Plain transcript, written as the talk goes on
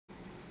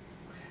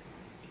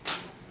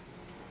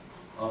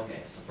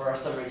Okay, so for our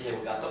summary table,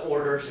 we got the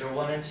order 0,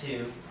 1, and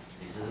 2.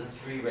 These are the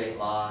 3 rate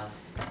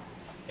laws.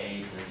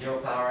 A to the 0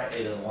 power, A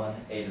to the 1,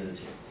 A to the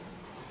 2.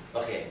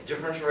 Okay,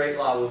 differential rate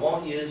law we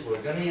won't use.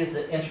 We're going to use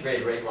the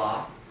integrated rate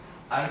law.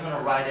 I'm going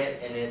to write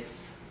it in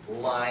its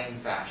line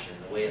fashion,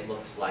 the way it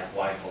looks like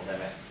y equals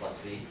mx plus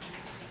b.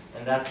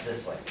 And that's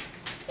this way.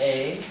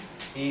 A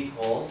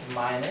equals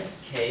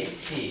minus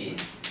kt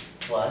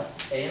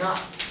plus a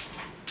naught.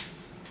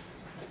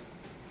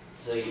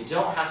 So you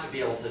don't have to be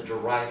able to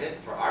derive it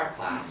for our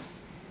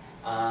class.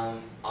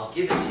 I'll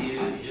give it to you,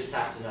 you just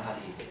have to know how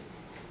to use it.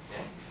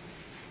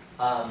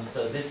 Okay?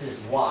 So this is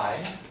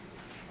y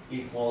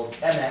equals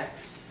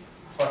mx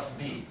plus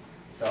b.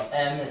 So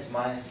m is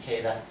minus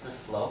k, that's the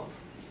slope.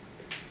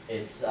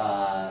 It's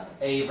a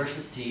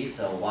versus t,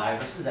 so y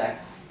versus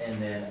x,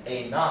 and then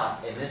a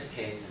naught, in this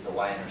case, is the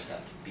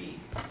y-intercept b.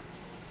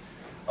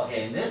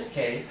 Okay, in this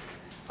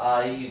case,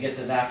 you get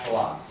the natural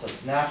log. So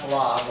it's natural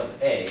log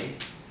of a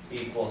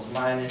equals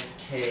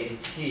minus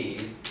kt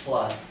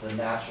plus the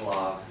natural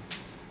log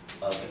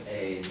of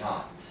a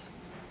naught.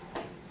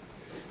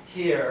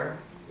 Here,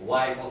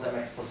 y equals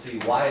mx plus b.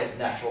 Y is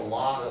natural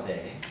log of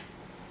a.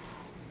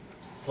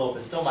 Slope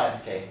is still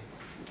minus k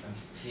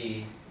times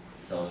t,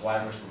 so it's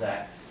y versus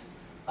x.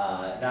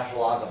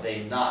 Natural log of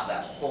a naught,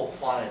 that whole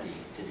quantity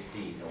is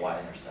b, the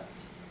y-intercept.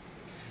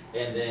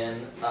 And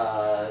then,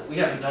 we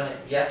haven't done it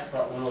yet,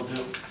 but we'll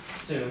do it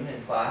soon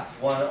in class.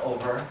 1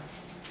 over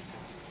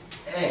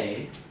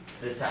a,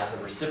 this has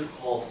a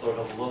reciprocal sort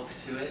of look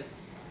to it,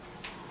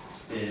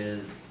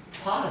 is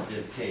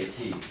positive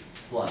kt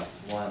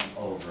plus 1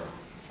 over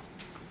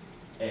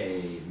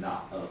a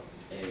naught.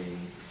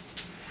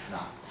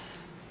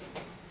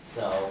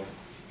 So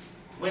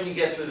when you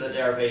get through the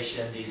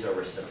derivation, these are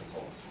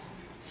reciprocals.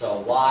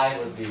 So y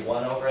would be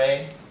 1 over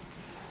a,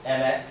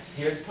 mx,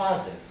 here it's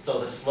positive,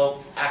 so the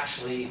slope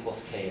actually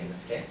equals k in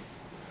this case,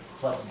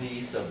 plus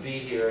b, so b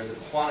here is a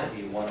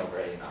quantity 1 over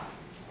a naught.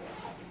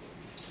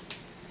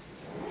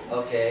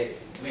 Okay,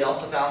 we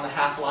also found the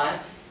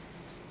half-lives.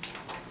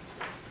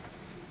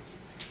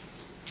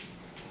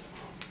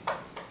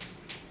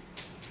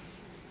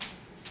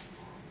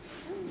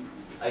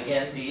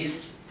 Again,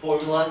 these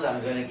formulas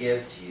I'm going to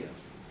give to you.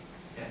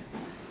 Okay.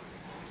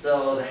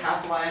 So the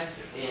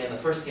half-life in the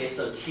first case,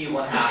 so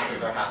t1/2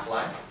 is our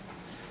half-life,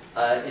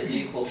 is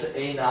equal to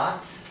a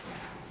naught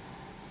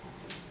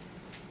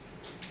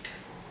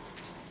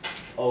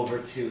over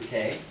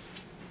 2k.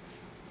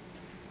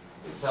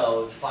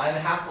 So to find the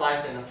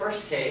half-life in the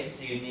first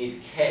case, you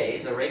need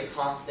k, the rate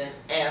constant,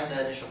 and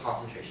the initial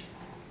concentration.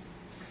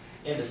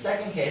 In the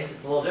second case,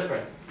 it's a little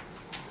different.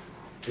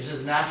 It's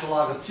just natural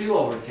log of 2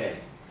 over k.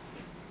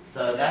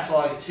 So natural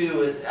log of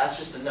 2 that's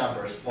just a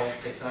number, it's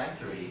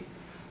 0.693.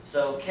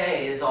 So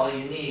k is all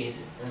you need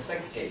in the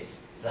second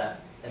case.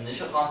 That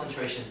initial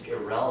concentration is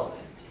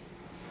irrelevant.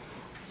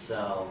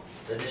 So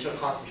the initial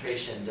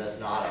concentration does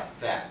not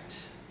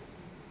affect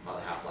how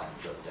the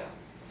half-life goes down.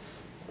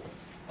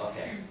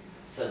 Okay,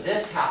 so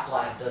this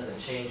half-life doesn't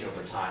change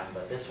over time,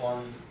 but this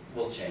one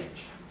will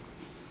change.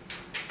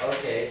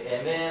 Okay,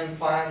 and then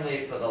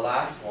finally for the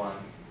last one,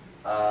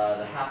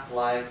 the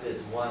half-life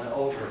is 1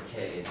 over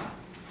k naught.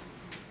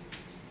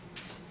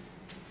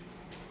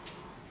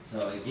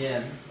 So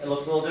again, it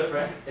looks a little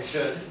different. It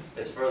should.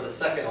 It's for the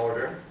second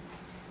order.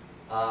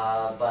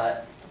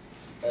 But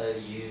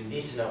you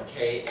need to know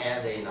k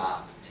and a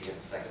naught to get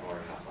the second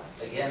order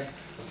half-life. Again,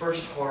 the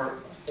first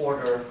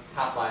order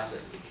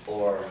half-life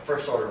or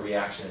first order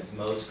reaction is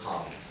most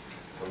common.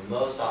 For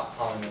most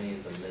common, we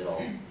use the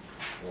middle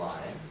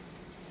line.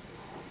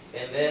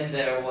 And then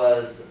there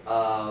was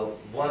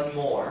one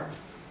more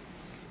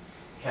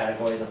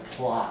category, the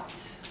plot.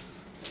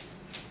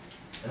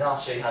 And I'll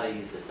show you how to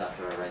use this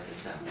after I write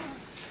this down.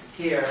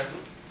 Here,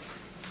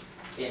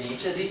 in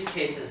each of these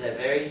cases, a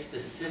very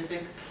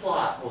specific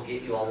plot will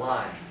get you a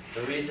line.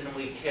 The reason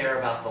we care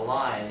about the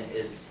line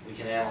is we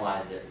can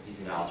analyze it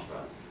using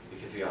algebra. We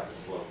can figure out the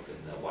slope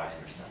and the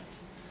y-intercept.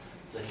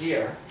 So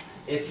here,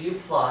 if you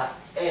plot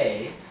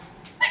A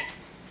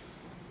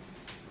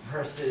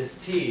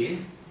versus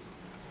T,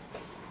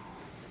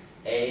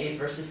 A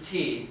versus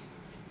T,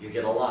 you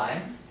get a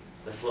line.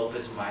 The slope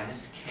is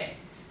minus k.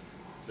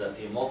 So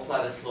if you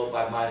multiply the slope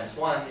by minus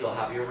 1, you'll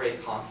have your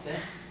rate constant,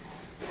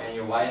 and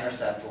your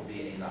y-intercept will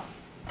be a naught.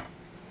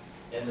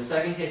 In the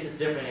second case, it's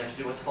different. You have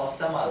to do what's called a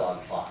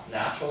semi-log plot.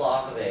 Natural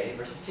log of a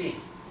versus t.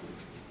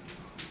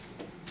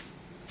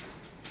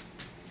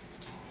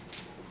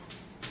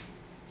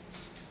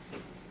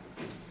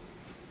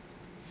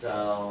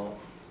 So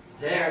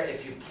there,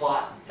 if you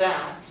plot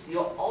that,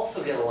 you'll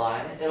also get a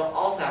line. It'll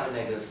also have a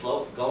negative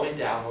slope going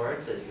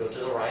downwards as you go to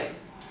the right.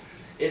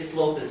 Its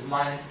slope is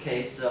minus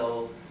k,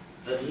 so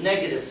the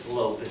negative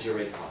slope is your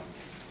rate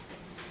constant.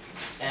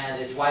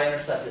 And its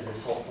y-intercept is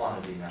this whole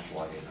quantity,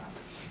 natural log a naught.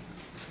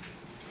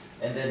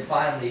 And then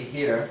finally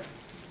here,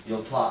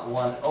 you'll plot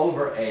 1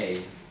 over a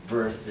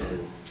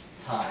versus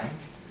time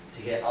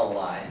to get a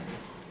line.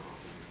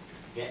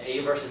 Again, a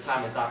versus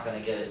time is not going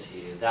to get it to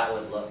you. That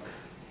would look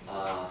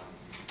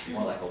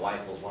more like a y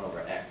equals 1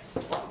 over x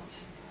plot.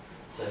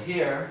 So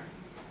here,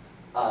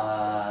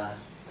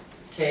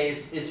 K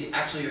is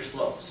actually your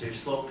slope. So your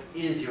slope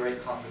is your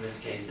rate constant in this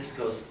case. This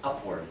goes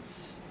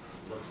upwards.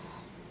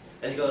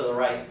 As you go to the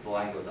right, the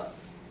line goes up.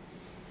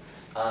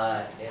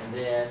 And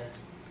then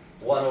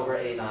 1 over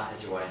A naught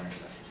is your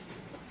y-intercept.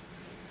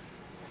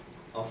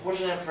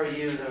 Unfortunate for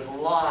you, there's a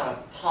lot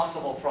of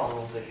possible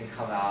problems that can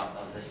come out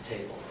of this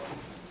table.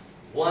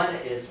 One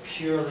is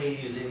purely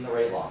using the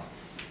rate law.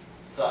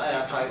 So, and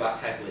I'm talking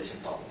about calculation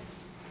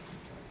problems.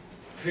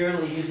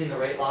 Purely using the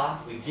rate law,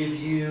 we give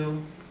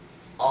you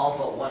all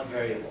but one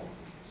variable.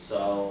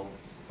 So,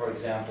 for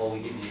example, we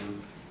give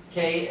you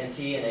K and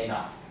T and A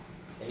naught.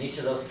 In each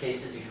of those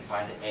cases, you can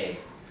find A.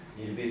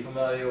 You need to be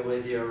familiar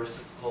with your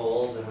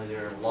reciprocals and with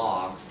your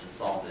logs to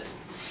solve it.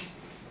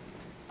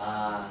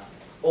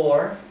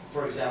 Or,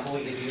 for example,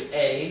 we give you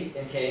A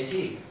and K and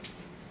T.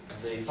 And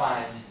so you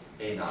find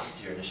A naught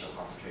to your initial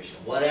concentration.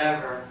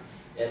 Whatever,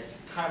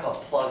 it's kind of a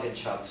plug and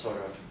chug sort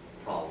of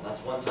problem.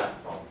 That's one type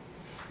of problem.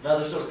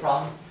 Another sort of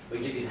problem, we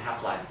give you the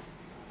half-life.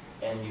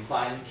 And you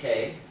find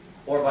K,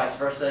 or vice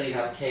versa, you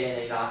have K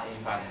and A naught and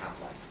you find the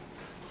half-life.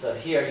 So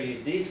here you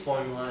use these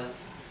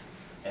formulas,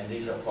 and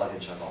these are plug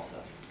and chug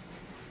also.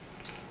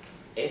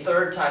 A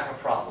third type of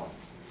problem.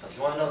 So if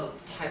you want to know the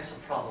types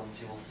of problems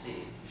you will see,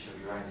 you should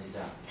be writing these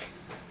down.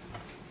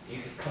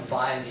 You can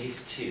combine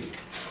these two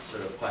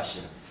sort of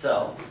questions.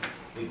 So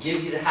we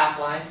give you the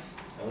half-life,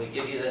 and we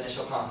give you the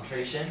initial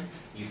concentration.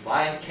 You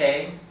find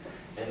K,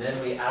 and then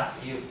we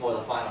ask you for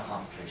the final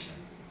concentration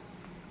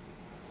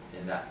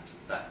in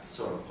that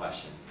sort of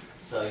question.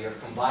 So you're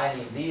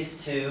combining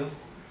these two.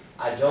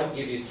 I don't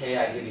give you K,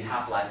 I give you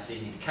half-life, so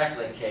you need to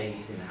calculate K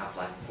using the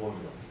half-life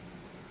formula.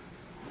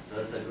 So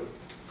that's a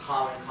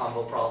common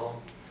combo problem.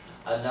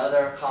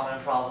 Another common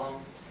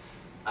problem,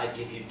 I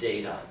give you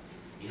data.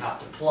 You have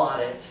to plot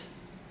it,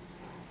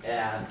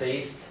 and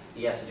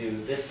you have to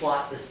do this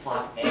plot, and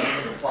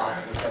this plot,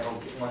 whichever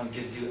one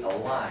gives you a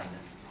line.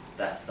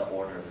 That's the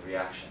order of the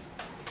reaction.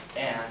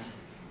 And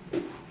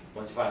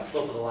once you find the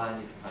slope of the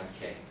line, you can find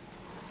K.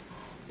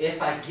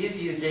 If I give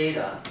you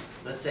data,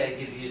 let's say I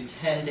give you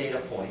 10 data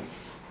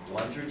points,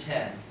 1 through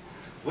 10,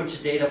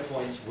 which data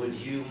points would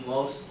you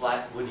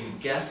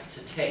guess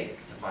to take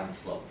to find the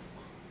slope?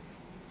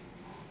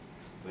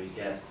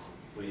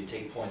 Would you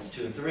take points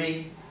 2 and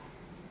 3,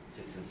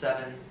 6 and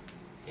 7,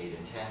 8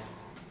 and 10?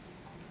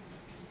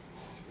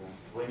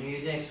 When you're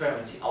using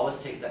experiments, you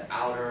always take the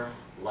outer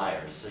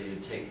liars. So you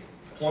take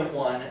point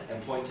 1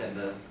 and point 10,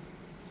 the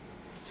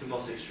two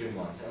most extreme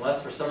ones.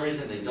 Unless for some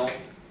reason they don't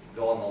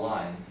go on the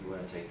line, you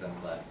wouldn't take them,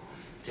 but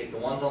take the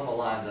ones on the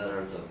line that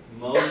are the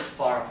most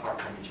far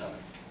apart from each other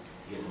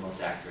to get the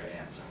most accurate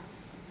answer.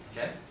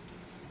 Okay?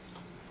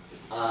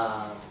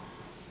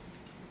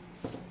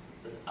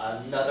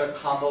 Another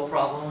combo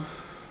problem.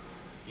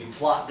 You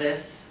plot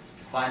this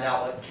to find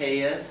out what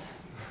K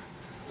is,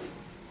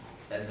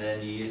 and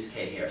then you use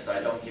K here. So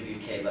I don't give you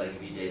K, but I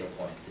give you data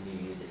points, and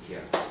you use it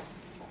here.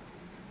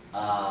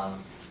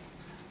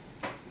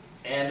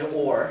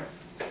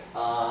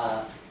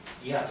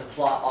 You have to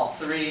plot all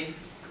three,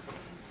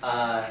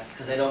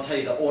 because they don't tell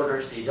you the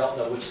order, so you don't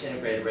know which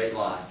integrated rate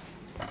law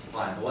to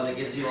find. The one that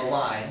gives you a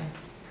line,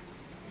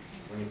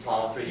 when you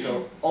plot all three.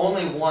 So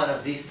only one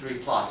of these three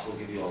plots will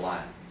give you a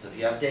line. So if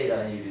you have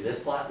data and you do this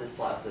plot,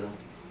 so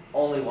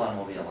only one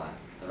will be a line.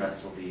 The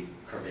rest will be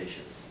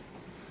curvaceous.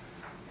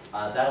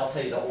 That'll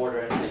tell you the order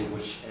and tell you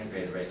which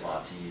integrated rate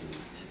law to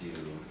use to do,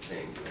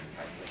 say, doing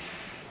calculation.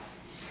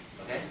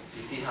 Okay?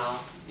 You see how?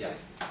 Yeah.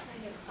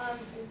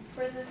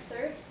 For the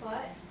third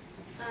plot,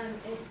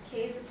 if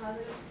K is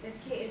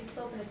a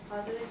slope and it's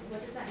positive,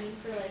 what does that mean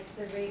for like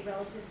the rate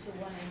relative to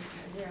 1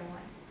 and 0,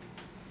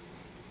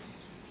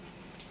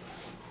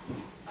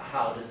 1?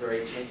 How does the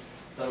rate change?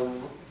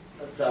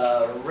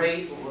 The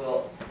rate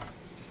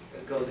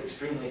goes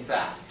extremely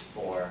fast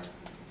for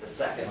the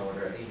second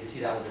order, and you can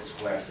see that with the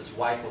square. So it's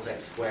y equals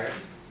x squared.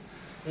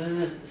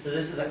 This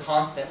is a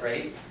constant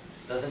rate,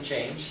 doesn't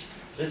change.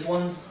 This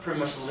one's pretty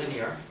much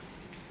linear,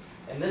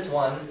 and this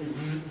one,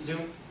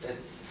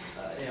 it's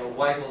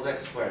y equals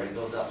x squared. It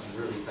goes up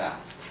really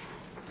fast.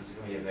 So this is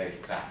going to be a very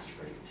fast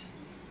rate,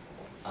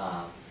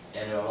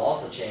 and it will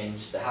also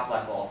change. The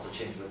half-life will also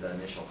change with the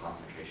initial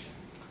concentration,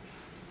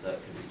 so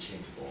it could be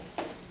changeable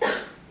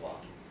as well.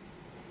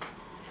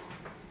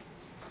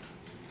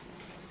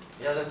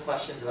 Any other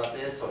questions about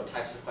this, or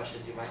types of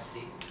questions you might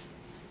see?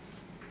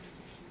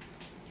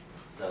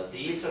 So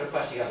these sort of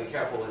questions you gotta be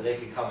careful with. They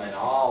can come in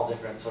all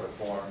different sort of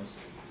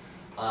forms.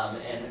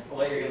 And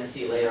what you're going to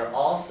see later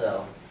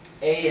also,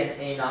 A and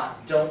A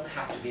naught don't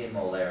have to be in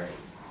molarity.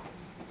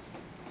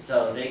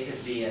 So they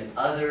could be in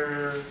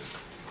other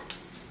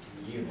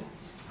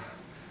units.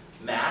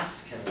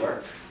 Mass can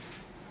work.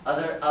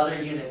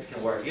 Other units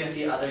can work. You're going to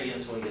see other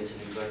units when we get to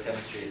nuclear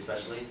chemistry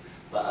especially,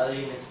 but other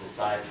units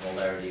besides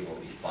molarity will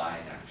be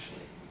fine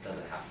actually. It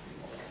doesn't have to be.